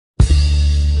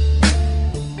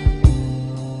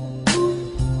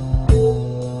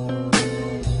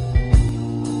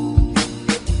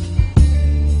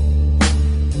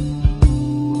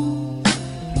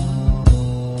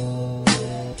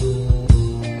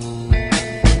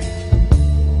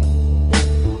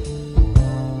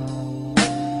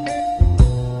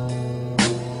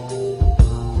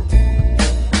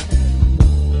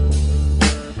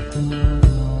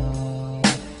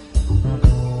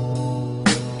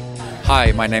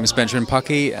Hi, my name is Benjamin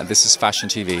Puckey and this is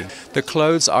FashionTV. The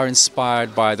clothes are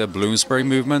inspired by the Bloomsbury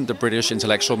movement, the British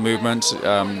intellectual movement,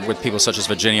 with people such as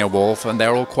Virginia Woolf, and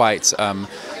they're all quite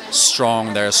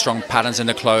strong. There are strong patterns in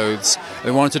the clothes.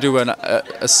 We wanted to do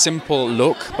a simple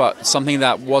look, but something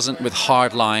that wasn't with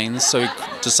hard lines, so we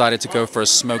decided to go for a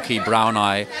smoky brown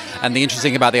eye. And the interesting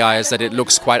thing about the eye is that it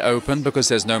looks quite open because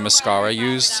there's no mascara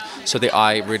used, so the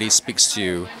eye really speaks to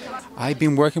you. I've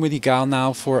been working with Yigal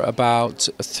now for about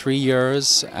 3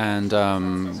 years, and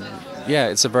yeah,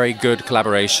 it's a very good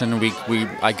collaboration.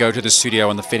 I go to the studio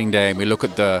on the fitting day and we look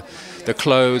at the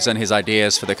clothes and his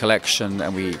ideas for the collection,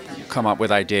 and we come up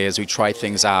with ideas, we try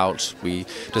things out, we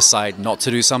decide not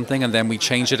to do something, and then we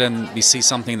change it and we see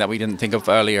something that we didn't think of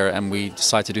earlier and we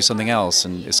decide to do something else,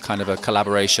 and it's kind of a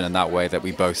collaboration in that way that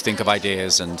we both think of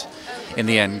ideas and in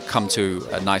the end come to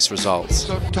a nice result.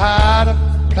 So tired of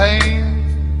playing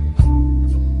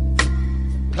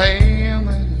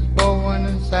with his bow and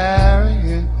his arrow,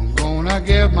 yeah. I'm gonna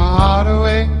give my heart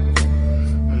away,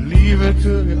 leave it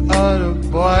to the other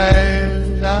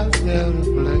boys out there to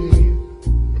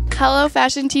play. Hello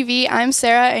Fashion TV, I'm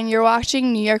Sarah and you're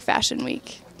watching New York Fashion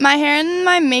Week. My hair and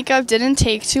my makeup didn't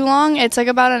take too long. It took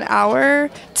about an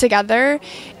hour together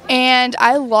and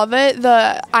I love it.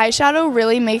 The eyeshadow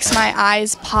really makes my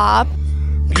eyes pop.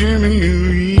 Give me a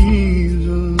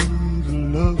reason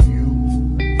to love you.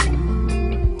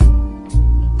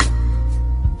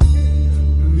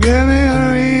 Give me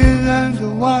a reason to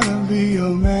wanna be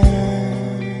your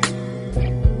man.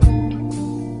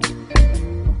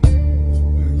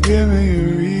 Give me a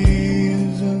reason.